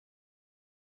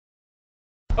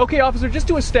Okay, officer, just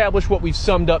to establish what we've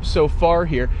summed up so far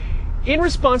here, in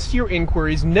response to your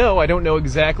inquiries, no, I don't know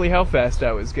exactly how fast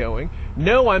I was going.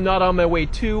 No, I'm not on my way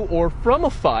to or from a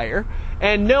fire.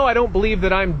 And no, I don't believe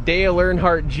that I'm Dale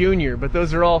Earnhardt Jr., but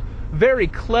those are all very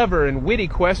clever and witty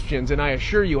questions, and I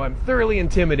assure you I'm thoroughly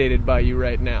intimidated by you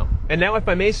right now. And now, if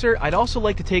I may, sir, I'd also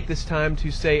like to take this time to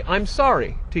say I'm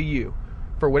sorry to you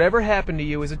for whatever happened to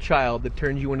you as a child that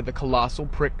turned you into the colossal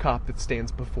prick cop that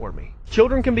stands before me.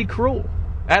 Children can be cruel.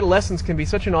 Adolescence can be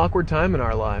such an awkward time in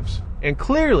our lives. And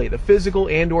clearly, the physical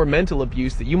and/or mental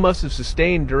abuse that you must have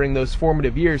sustained during those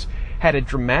formative years had a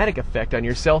dramatic effect on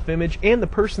your self-image and the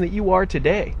person that you are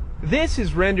today. This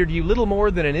has rendered you little more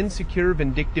than an insecure,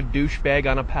 vindictive douchebag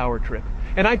on a power trip.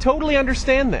 And I totally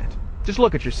understand that. Just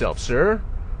look at yourself, sir.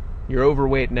 You're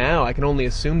overweight now. I can only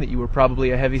assume that you were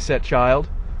probably a heavy-set child.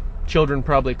 Children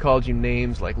probably called you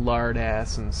names like lard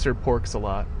ass and Sir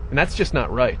Porks-a-lot. And that's just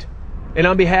not right. And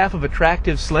on behalf of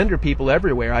attractive, slender people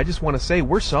everywhere, I just want to say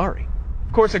we're sorry.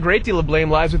 Of course, a great deal of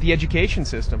blame lies with the education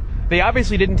system. They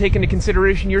obviously didn't take into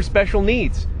consideration your special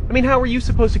needs. I mean, how were you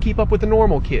supposed to keep up with the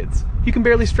normal kids? You can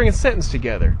barely string a sentence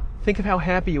together. Think of how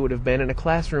happy you would have been in a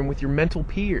classroom with your mental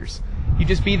peers. You'd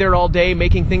just be there all day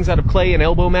making things out of clay and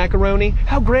elbow macaroni.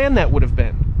 How grand that would have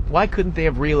been. Why couldn't they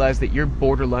have realized that you're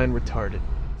borderline retarded?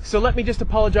 So let me just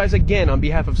apologize again on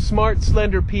behalf of smart,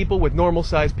 slender people with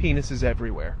normal-sized penises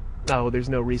everywhere. Oh, there's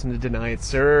no reason to deny it,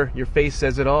 sir. Your face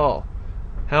says it all.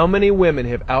 How many women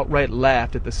have outright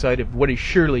laughed at the sight of what is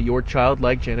surely your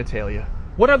childlike genitalia?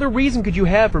 What other reason could you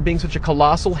have for being such a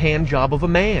colossal hand job of a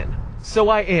man? So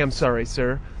I am sorry,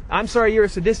 sir. I'm sorry you're a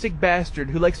sadistic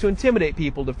bastard who likes to intimidate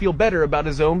people to feel better about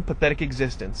his own pathetic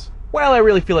existence. Well, I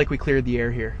really feel like we cleared the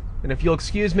air here. And if you'll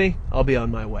excuse me, I'll be on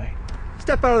my way.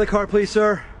 Step out of the car, please,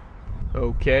 sir.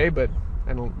 Okay, but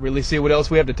I don't really see what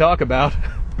else we have to talk about.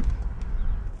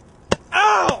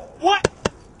 Ow!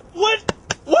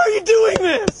 What are you doing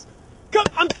then?